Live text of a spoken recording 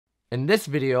In this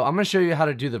video, I'm going to show you how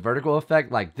to do the vertical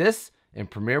effect like this in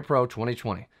Premiere Pro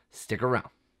 2020. Stick around.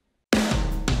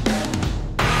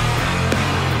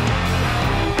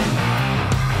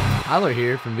 Tyler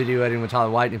here from Video Editing with Tyler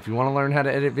White. If you want to learn how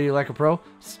to edit video like a pro,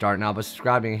 start now by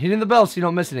subscribing and hitting the bell so you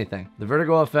don't miss anything. The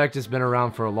vertigo effect has been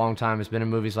around for a long time. It's been in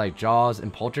movies like Jaws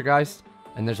and Poltergeist,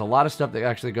 and there's a lot of stuff that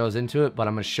actually goes into it, but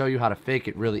I'm going to show you how to fake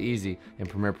it really easy in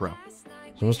Premiere Pro.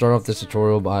 So I'm going to start off this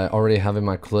tutorial by already having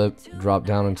my clip drop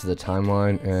down into the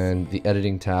timeline and the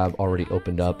editing tab already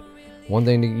opened up. One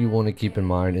thing that you want to keep in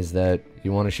mind is that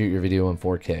you want to shoot your video in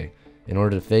 4K. In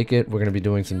order to fake it, we're going to be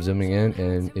doing some zooming in,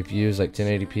 and if you use like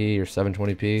 1080p or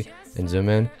 720p and zoom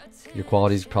in, your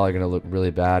quality is probably going to look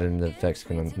really bad and the effect's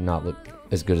going to not look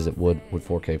as good as it would with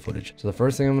 4K footage. So the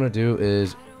first thing I'm going to do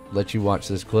is let you watch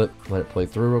this clip, let it play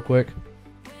through real quick.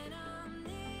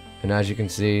 And as you can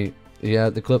see,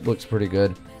 yeah, the clip looks pretty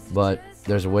good, but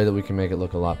there's a way that we can make it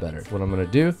look a lot better. What I'm going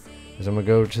to do is I'm going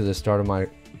to go to the start of my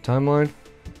timeline,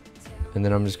 and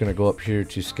then I'm just going to go up here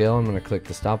to scale. I'm going to click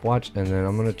the stopwatch, and then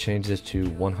I'm going to change this to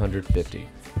 150.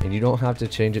 And you don't have to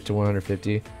change it to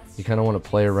 150. You kind of want to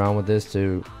play around with this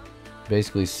to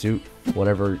basically suit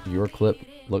whatever your clip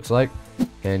looks like,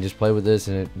 and just play with this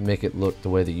and make it look the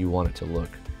way that you want it to look.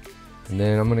 And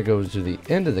then I'm going to go to the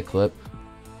end of the clip,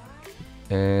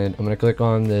 and I'm going to click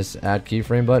on this add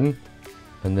keyframe button,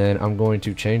 and then I'm going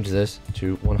to change this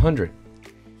to 100.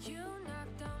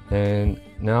 And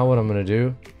now what I'm going to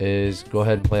do is go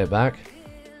ahead and play it back.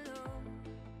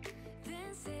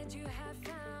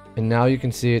 And now you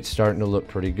can see it's starting to look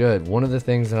pretty good. One of the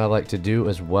things that I like to do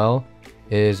as well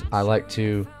is I like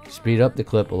to speed up the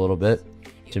clip a little bit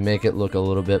to make it look a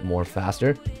little bit more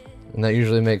faster. And that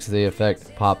usually makes the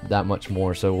effect pop that much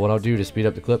more. So what I'll do to speed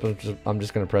up the clip, I'm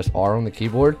just going to press R on the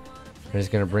keyboard. And it's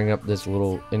going to bring up this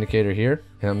little indicator here.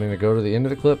 And I'm going to go to the end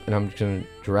of the clip, and I'm just going to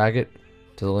drag it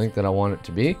to the length that I want it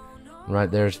to be. Right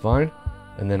there is fine.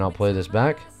 And then I'll play this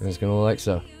back, and it's going to look like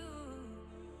so.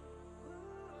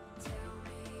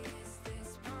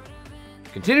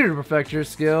 Continue to perfect your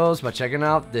skills by checking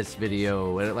out this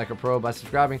video. Edit like a pro by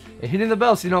subscribing and hitting the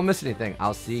bell so you don't miss anything.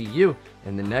 I'll see you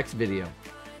in the next video.